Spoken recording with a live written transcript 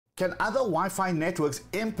Can other Wi-Fi networks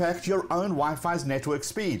impact your own Wi-Fi's network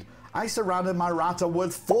speed? I surrounded my router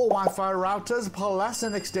with 4 Wi-Fi routers plus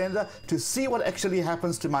an extender to see what actually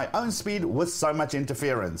happens to my own speed with so much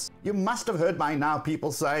interference. You must have heard by now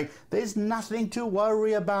people saying there's nothing to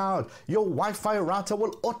worry about. Your Wi-Fi router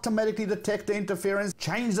will automatically detect the interference,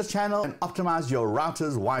 change the channel and optimize your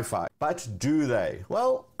router's Wi-Fi. But do they?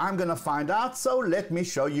 Well, I'm gonna find out, so let me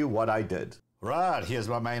show you what I did. Right, here's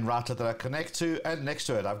my main router that I connect to, and next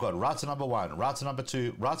to it I've got router number 1, router number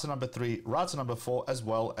 2, router number 3, router number 4, as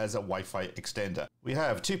well as a Wi-Fi extender. We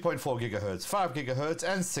have 2.4 gigahertz, 5 gigahertz,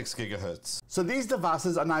 and 6 gigahertz. So these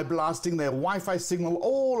devices are now blasting their Wi-Fi signal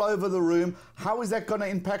all over the room. How is that going to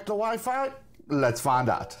impact the Wi-Fi? Let's find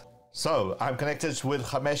out. So I'm connected with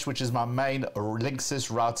Mesh, which is my main Linksys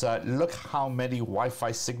router. Look how many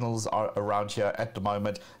Wi-Fi signals are around here at the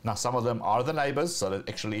moment. Now some of them are the neighbors, so that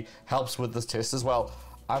actually helps with this test as well.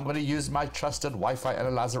 I'm going to use my trusted Wi-Fi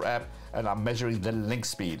analyzer app, and I'm measuring the link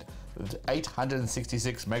speed,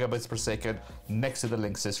 866 megabits per second next to the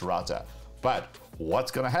Linksys router. But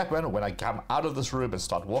what's going to happen when I come out of this room and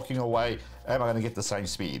start walking away? Am I going to get the same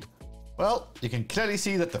speed? Well, you can clearly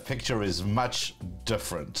see that the picture is much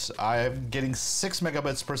different. I'm getting 6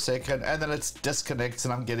 megabits per second, and then it disconnects,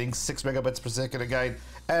 and I'm getting 6 megabits per second again,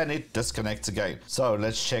 and it disconnects again. So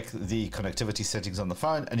let's check the connectivity settings on the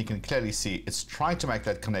phone, and you can clearly see it's trying to make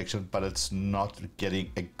that connection, but it's not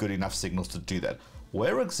getting a good enough signals to do that.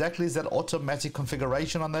 Where exactly is that automatic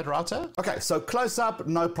configuration on that router? Okay, so close up,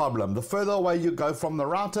 no problem. The further away you go from the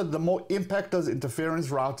router, the more impact those interference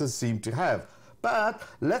routers seem to have. But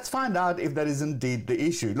let's find out if that is indeed the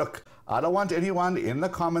issue. Look, I don't want anyone in the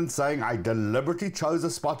comments saying I deliberately chose a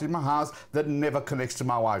spot in my house that never connects to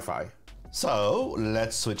my Wi-Fi. So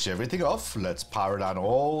let's switch everything off. Let's power down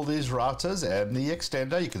all these routers and the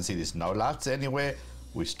extender. You can see there's no lights anywhere.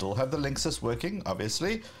 We still have the Linksys working,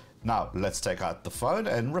 obviously. Now let's take out the phone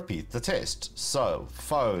and repeat the test. So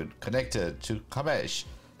phone connected to Mesh.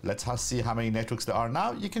 Let's see how many networks there are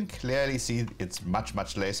now. You can clearly see it's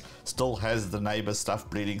much less. Still has the neighbor stuff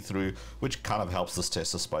bleeding through, which kind of helps this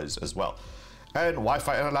test, I suppose, as well. And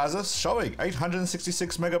Wi-Fi analyzer showing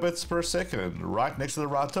 866 megabits per second right next to the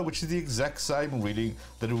router, which is the exact same reading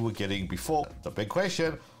that we were getting before. The big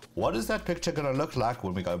question, what is that picture going to look like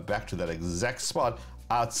when we go back to that exact spot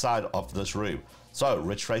outside of this room? So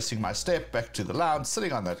retracing my step back to the lounge,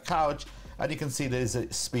 sitting on that couch, and you can see there's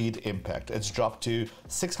a speed impact. It's dropped to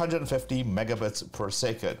 650 megabits per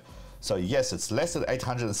second. So yes, it's less than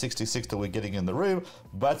 866 that we're getting in the room,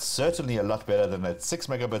 but certainly a lot better than that 6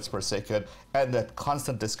 megabits per second and that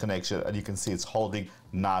constant disconnection. And you can see it's holding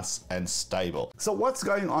nice and stable. So what's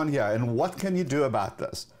going on here and what can you do about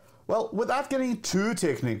this? Well, without getting too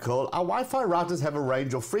technical, our Wi-Fi routers have a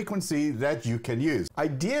range of frequency that you can use.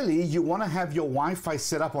 Ideally, you want to have your Wi-Fi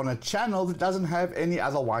set up on a channel that doesn't have any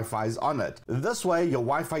other Wi-Fis on it. This way, your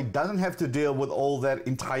Wi-Fi doesn't have to deal with all that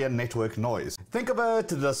entire network noise. Think of it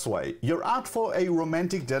this way. You're out for a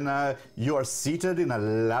romantic dinner, you're seated in a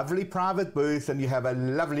lovely private booth, and you have a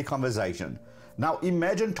lovely conversation. Now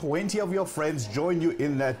imagine 20 of your friends join you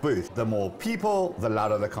in that booth. The more people, the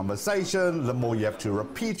louder the conversation, the more you have to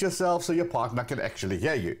repeat yourself so your partner can actually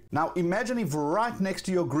hear you. Now imagine if right next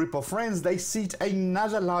to your group of friends they seat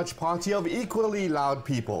another large party of equally loud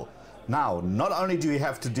people. Now, not only do you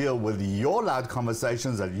have to deal with your loud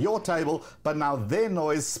conversations at your table, but now their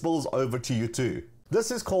noise spills over to you too. This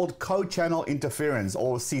is called co-channel interference,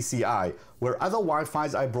 or CCI, where other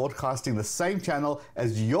Wi-Fis are broadcasting the same channel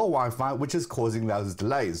as your Wi-Fi, which is causing those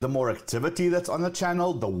delays. The more activity that's on the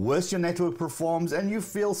channel, the worse your network performs, and you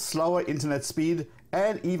feel slower internet speed,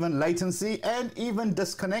 and even latency, and even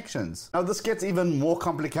disconnections. Now this gets even more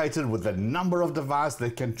complicated with the number of devices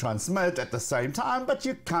that can transmit at the same time, but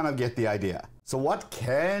you kind of get the idea. So what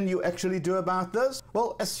can you actually do about this?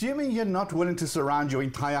 Well, assuming you're not willing to surround your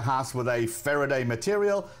entire house with a Faraday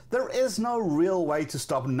material, there is no real way to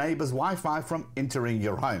stop neighbors' Wi-Fi from entering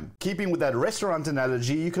your home. Keeping with that restaurant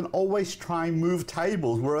analogy, you can always try and move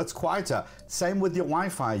tables where it's quieter. Same with your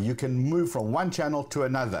Wi-Fi, you can move from one channel to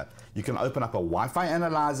another. You can open up a Wi-Fi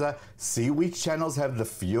analyzer, see which channels have the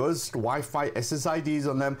fewest Wi-Fi SSIDs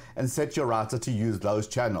on them, and set your router to use those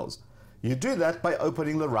channels. You do that by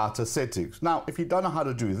opening the router settings. Now, if you don't know how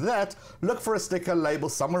to do that, look for a sticker label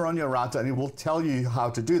somewhere on your router and it will tell you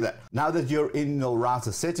how to do that. Now that you're in your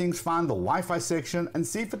router settings, find the Wi-Fi section and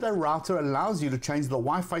see if the router allows you to change the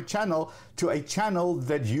Wi-Fi channel to a channel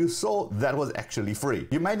that you saw that was actually free.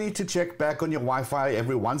 You may need to check back on your Wi-Fi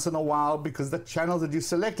every once in a while because the channel that you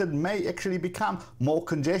selected may actually become more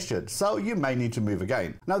congested, so you may need to move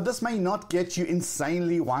again. Now, this may not get you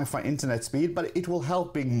insanely Wi-Fi internet speed, but it will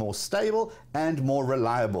help being more stable stable and more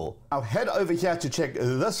reliable. Now head over here to check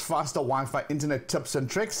this faster Wi-Fi internet tips and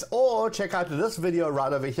tricks, or check out this video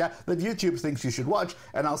right over here that YouTube thinks you should watch,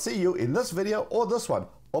 and I'll see you in this video or this one,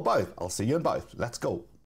 or both. I'll see you in both. Let's go.